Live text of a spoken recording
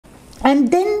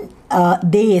And then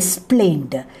they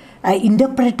explained,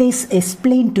 interpreters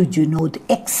explained to Junod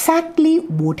exactly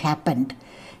what happened.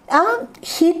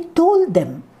 He told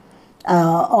them,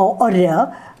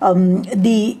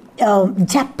 the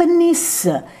Japanese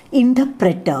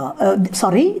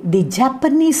the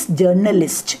Japanese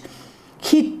journalist,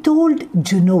 he told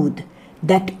Junod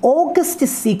that August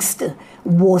 6th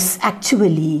was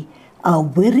actually a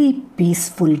very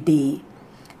peaceful day.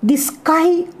 The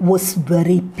sky was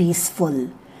very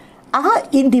peaceful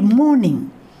in the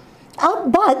morning.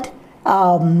 But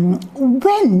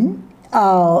when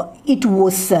it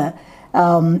was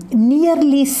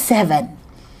nearly 7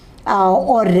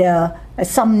 or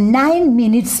some 9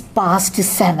 minutes past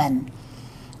 7,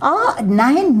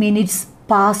 9 minutes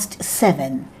past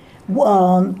 7,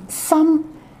 some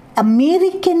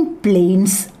American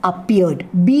planes appeared.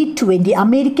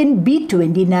 American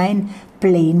B-29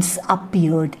 planes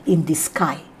appeared in the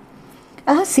sky.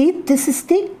 See, this is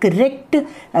the correct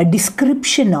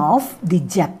description of the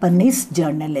Japanese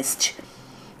journalist.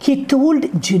 He told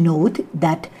Junod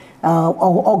that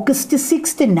August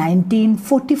 6,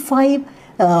 1945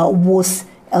 was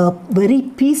a very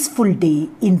peaceful day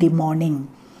in the morning.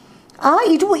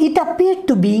 It appeared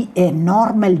to be a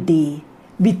normal day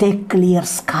with a clear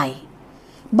sky.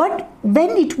 But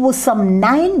when it was some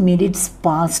 9 minutes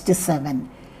past 7,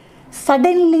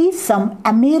 suddenly some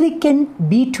American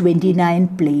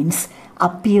B-29 planes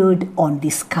appeared on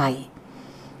the sky.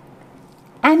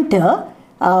 And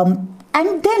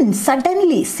then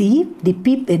suddenly, see, the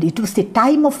people, it was the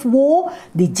time of war,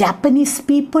 the Japanese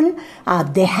people,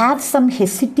 they have some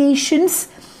hesitations,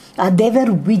 they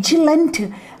were vigilant,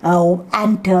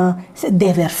 and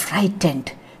they were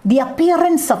frightened. The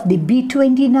appearance of the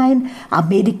B-29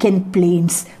 American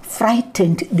planes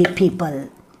frightened the people.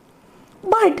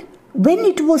 But when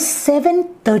it was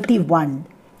 7:31,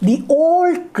 the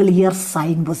all clear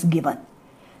sign was given.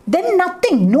 Then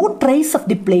nothing, no trace of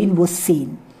the plane was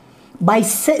seen. By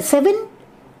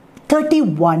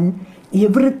 7:31,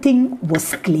 everything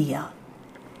was clear.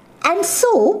 And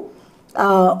so,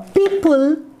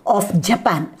 people of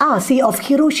Japan, of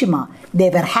Hiroshima, they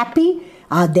were happy.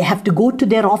 They have to go to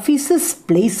their offices,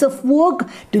 place of work,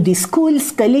 to the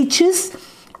schools, colleges.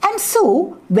 And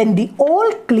so, when the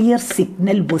all clear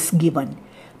signal was given,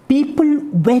 people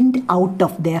went out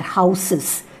of their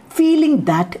houses feeling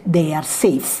that they are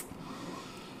safe.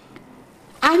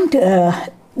 And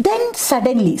then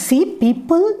suddenly, see,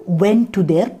 people went to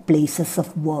their places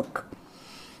of work.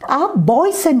 Our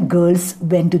boys and girls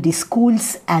went to the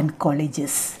schools and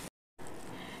colleges.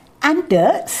 And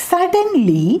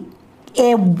suddenly,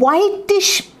 a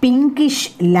whitish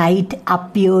pinkish light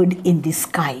appeared in the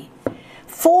sky,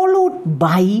 followed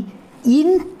by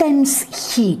intense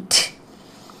heat.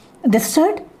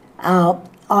 Understood?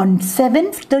 On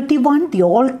 7:31, the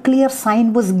all clear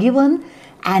sign was given,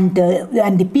 and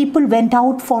the people went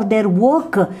out for their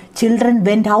work. Children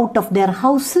went out of their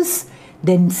houses.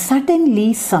 Then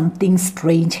suddenly something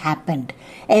strange happened.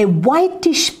 A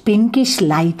whitish pinkish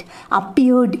light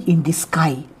appeared in the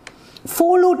sky,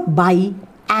 followed by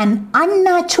an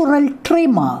unnatural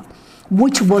tremor,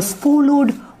 which was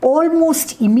followed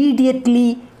almost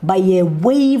immediately by a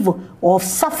wave of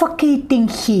suffocating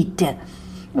heat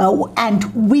and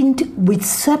wind which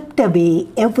swept away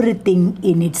everything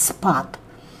in its path.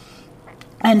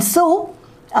 And so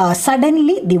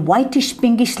suddenly the whitish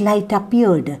pinkish light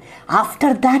appeared.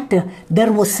 After that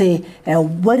there was a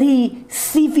very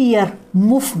severe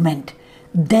movement.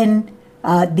 Then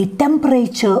the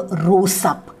temperature rose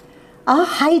up, a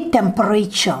high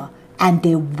temperature, and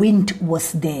a wind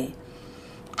was there.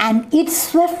 And it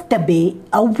swept away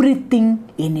everything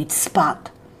in its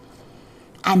path.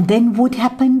 And then what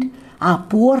happened?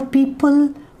 Poor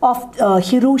people of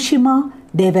Hiroshima,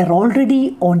 they were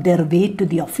already on their way to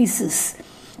the offices.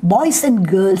 Boys and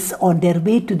girls on their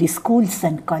way to the schools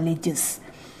and colleges.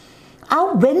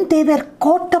 When they were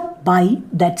caught up by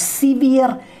that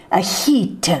severe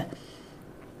heat,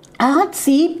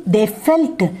 they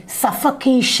felt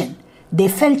suffocation. They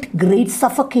felt great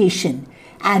suffocation,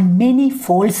 and many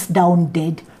falls down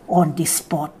dead on the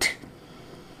spot.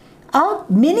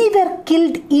 Many were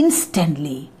killed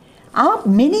instantly.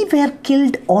 Many were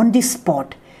killed on the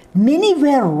spot. Many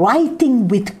were writhing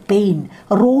with pain,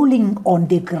 rolling on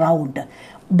the ground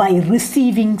by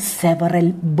receiving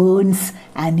several burns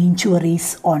and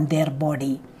injuries on their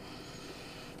body.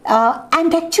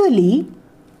 And actually,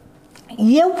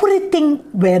 everything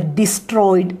were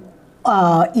destroyed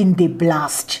in the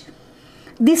blast.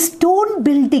 The stone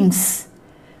buildings,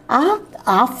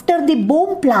 after the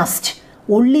bomb blast,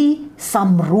 only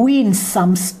some ruins,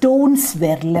 some stones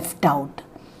were left out.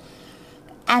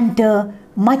 And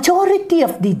majority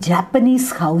of the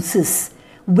Japanese houses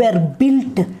were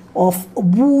built of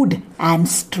wood and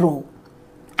straw.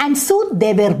 And so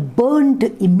they were burned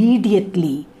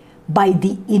immediately by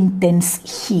the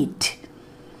intense heat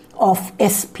of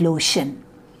explosion.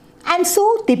 And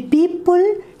so the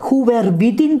people who were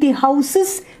within the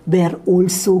houses were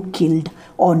also killed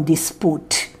on the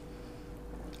spot.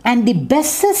 And the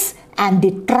buses and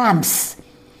the trams,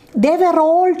 they were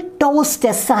all tossed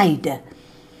aside.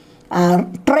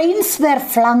 Trains were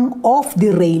flung off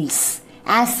the rails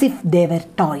as if they were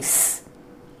toys.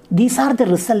 These are the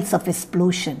results of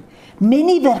explosion.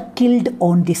 Many were killed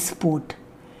on the spot.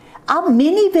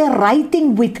 Many were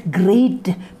writhing with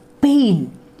great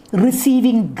pain,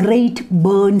 receiving great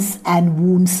burns and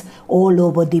wounds all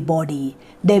over the body.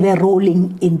 They were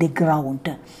rolling in the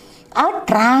ground. Our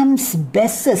trams,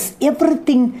 buses,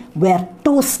 everything were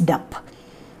tossed up.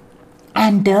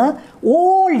 And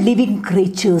all living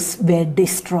creatures were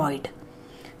destroyed.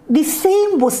 The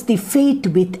same was the fate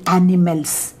with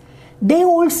animals. They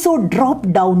also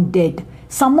dropped down dead.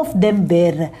 Some of them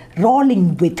were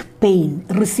rolling with pain,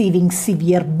 receiving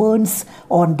severe burns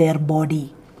on their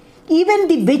body. Even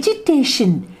the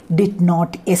vegetation did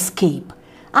not escape.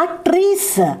 Our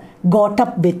trees got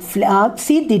up with flames.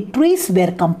 See, the trees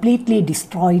were completely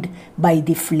destroyed by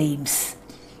the flames.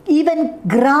 Even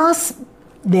grass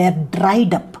were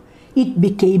dried up. It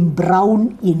became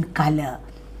brown in color.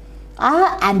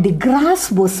 And the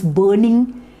grass was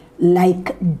burning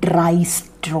like dry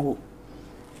straw.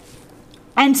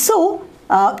 And so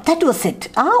that was it.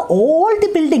 All the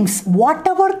buildings,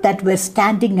 whatever that were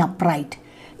standing upright,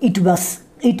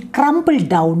 it crumbled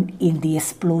down in the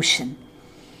explosion.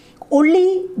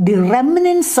 Only the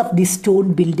remnants of the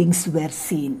stone buildings were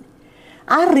seen.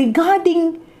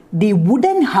 Regarding the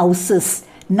wooden houses,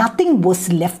 nothing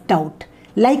was left out.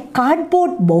 Like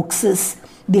cardboard boxes,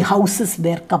 the houses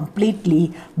were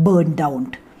completely burned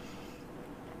down.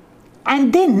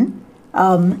 And then,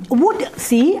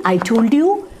 I told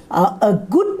you, a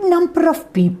good number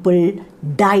of people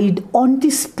died on the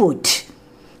spot.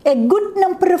 A good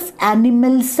number of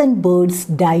animals and birds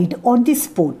died on the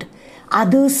spot.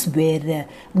 Others were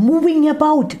moving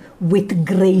about with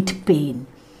great pain,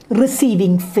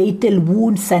 receiving fatal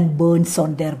wounds and burns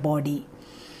on their body.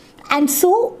 And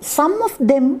so some of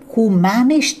them who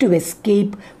managed to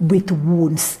escape with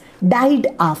wounds died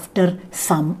after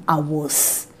some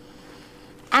hours.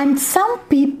 And some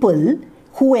people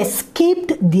who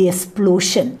escaped the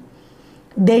explosion,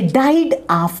 they died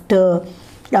after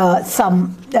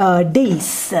some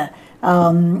days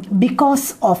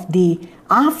because of the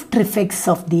after effects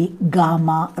of the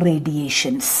gamma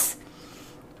radiations.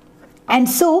 And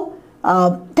so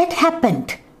that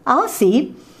happened.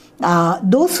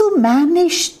 Those who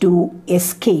managed to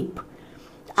escape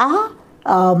are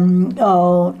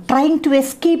trying to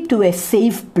escape to a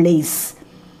safe place.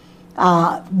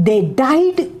 They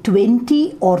died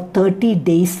 20 or 30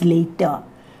 days later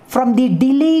from the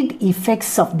delayed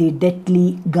effects of the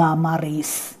deadly gamma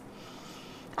rays.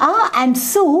 And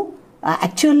so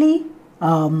actually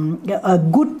a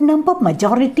good number,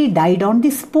 majority died on the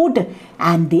spot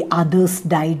and the others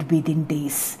died within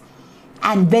days.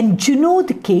 And when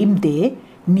Junod came there,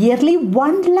 nearly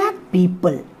 1 lakh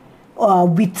people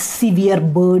with severe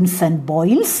burns and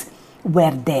boils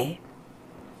were there.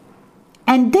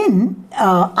 And then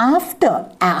after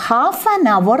half an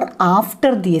hour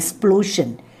after the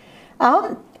explosion,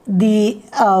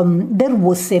 there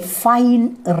was a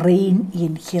fine rain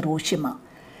in Hiroshima.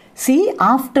 See,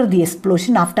 after the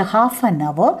explosion, after half an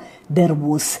hour, there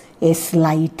was a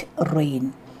slight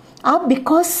rain.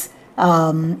 Because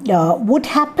what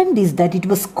happened is that it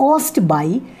was caused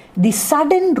by the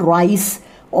sudden rise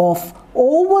of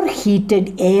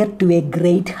overheated air to a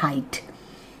great height.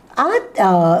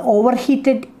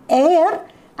 Overheated air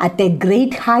at a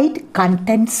great height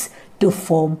contends to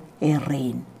form a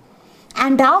rain.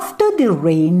 And after the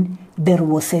rain, there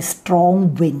was a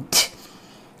strong wind.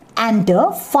 And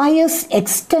fires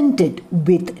extended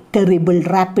with terrible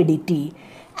rapidity.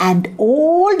 And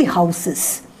all the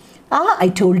houses, I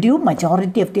told you,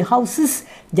 majority of the houses,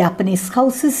 Japanese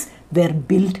houses, were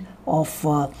built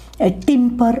of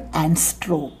timber and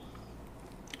straw.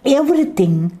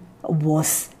 Everything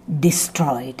was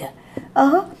destroyed.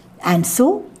 And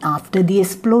so, after the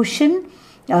explosion,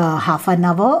 half an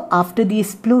hour after the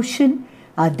explosion,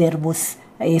 there was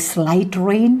a slight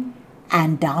rain,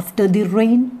 and after the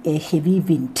rain, a heavy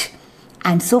wind.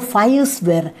 And so fires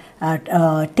were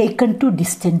taken to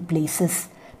distant places,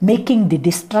 making the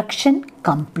destruction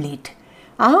complete.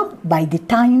 By the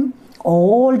time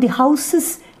all the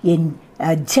houses in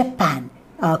Japan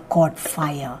caught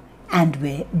fire, and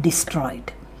were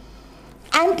destroyed.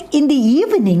 And in the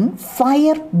evening,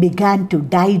 fire began to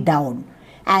die down,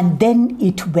 and then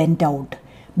it went out.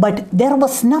 But there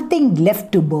was nothing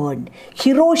left to burn.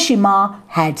 Hiroshima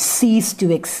had ceased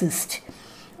to exist.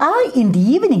 In the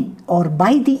evening, or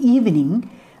by the evening,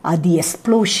 the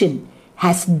explosion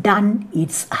has done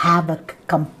its havoc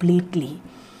completely.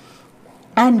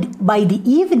 And by the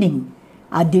evening,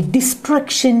 the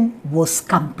destruction was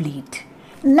complete.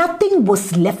 Nothing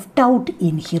was left out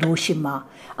in Hiroshima,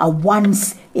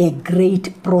 once a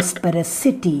great prosperous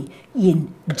city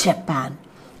in Japan,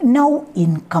 now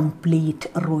in complete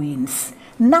ruins.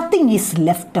 Nothing is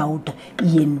left out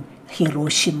in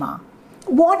Hiroshima.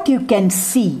 What you can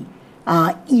see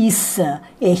is a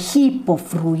heap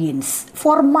of ruins.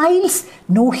 For miles,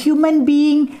 no human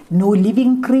being, no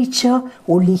living creature,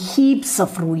 only heaps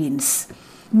of ruins.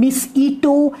 Miss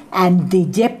Ito and the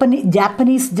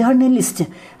Japanese journalist,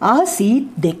 see,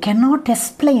 they cannot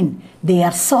explain. They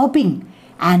are sobbing,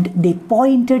 and they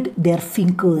pointed their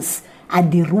fingers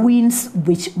at the ruins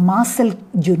which Marcel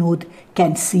Junod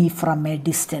can see from a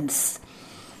distance.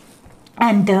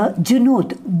 And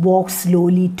Junod walks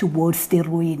slowly towards the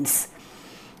ruins.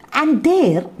 And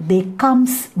there they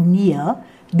comes near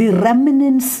the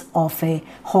remnants of a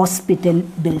hospital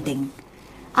building.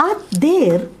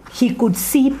 There he could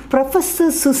see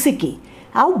Professor Suzuki,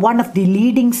 one of the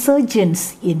leading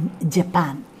surgeons in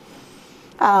Japan,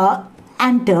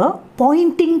 and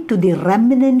pointing to the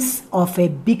remnants of a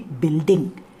big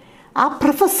building.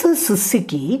 Professor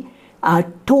Suzuki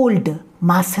told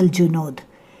Marcel Junod,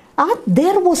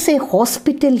 there was a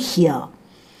hospital here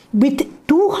with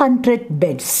 200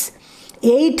 beds,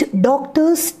 8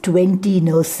 doctors, 20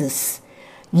 nurses.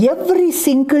 Every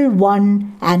single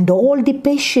one and all the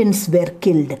patients were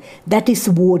killed. That is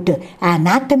what an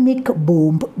atomic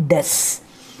bomb does.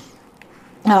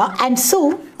 And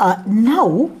so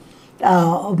now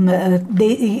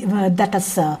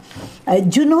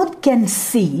Junod can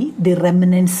see the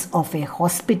remnants of a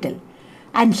hospital.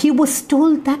 And he was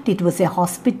told that it was a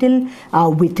hospital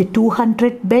with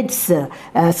 200 beds,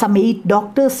 some 8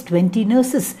 doctors, 20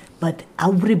 nurses, but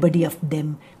everybody of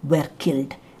them were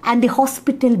killed. And the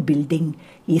hospital building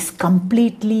is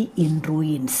completely in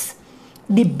ruins.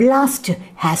 The blast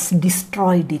has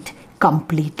destroyed it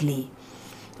completely.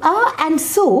 And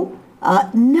so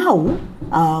now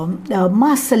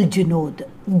Marcel Junod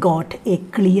got a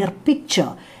clear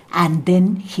picture, and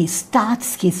then he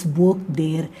starts his work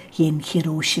there in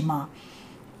Hiroshima.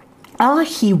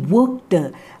 He worked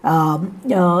there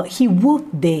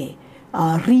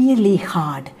really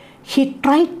hard. He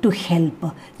tried to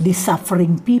help the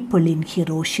suffering people in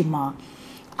Hiroshima.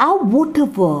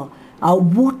 Whatever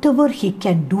he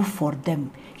can do for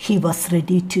them, he was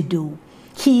ready to do.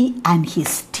 He and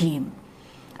his team.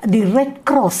 The Red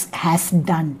Cross has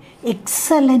done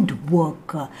excellent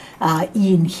work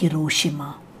in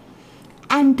Hiroshima.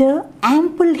 And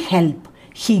ample help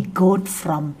he got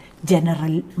from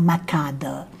General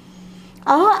MacArthur.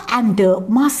 And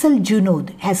Marcel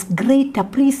Junod has great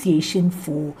appreciation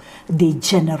for the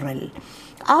general.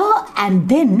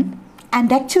 And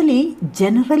actually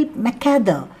General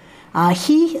MacArthur,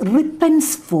 he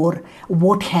repents for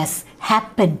what has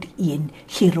happened in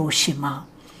Hiroshima.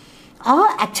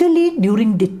 Actually,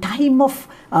 during the time of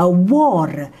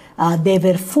war, they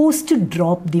were forced to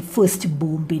drop the first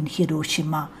bomb in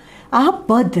Hiroshima.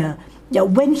 But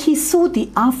when he saw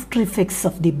the after effects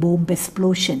of the bomb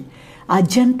explosion,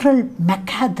 General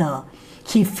MacArthur,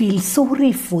 he feels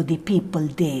sorry for the people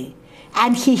there,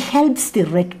 and he helps the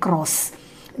Red Cross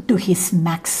to his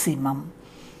maximum.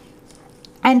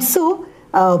 And so,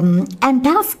 and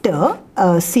after,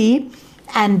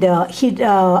 and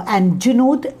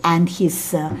Junod and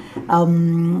his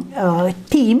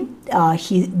team,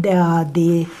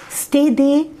 they stay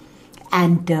there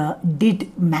and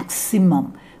did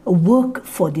maximum work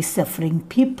for the suffering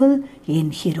people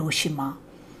in Hiroshima.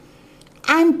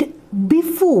 And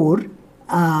before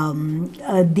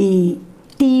the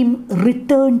team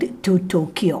returned to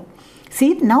Tokyo,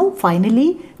 see, now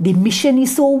finally the mission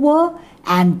is over,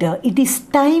 and it is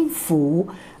time for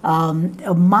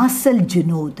Marcel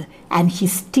Junod and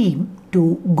his team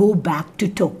to go back to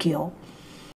Tokyo.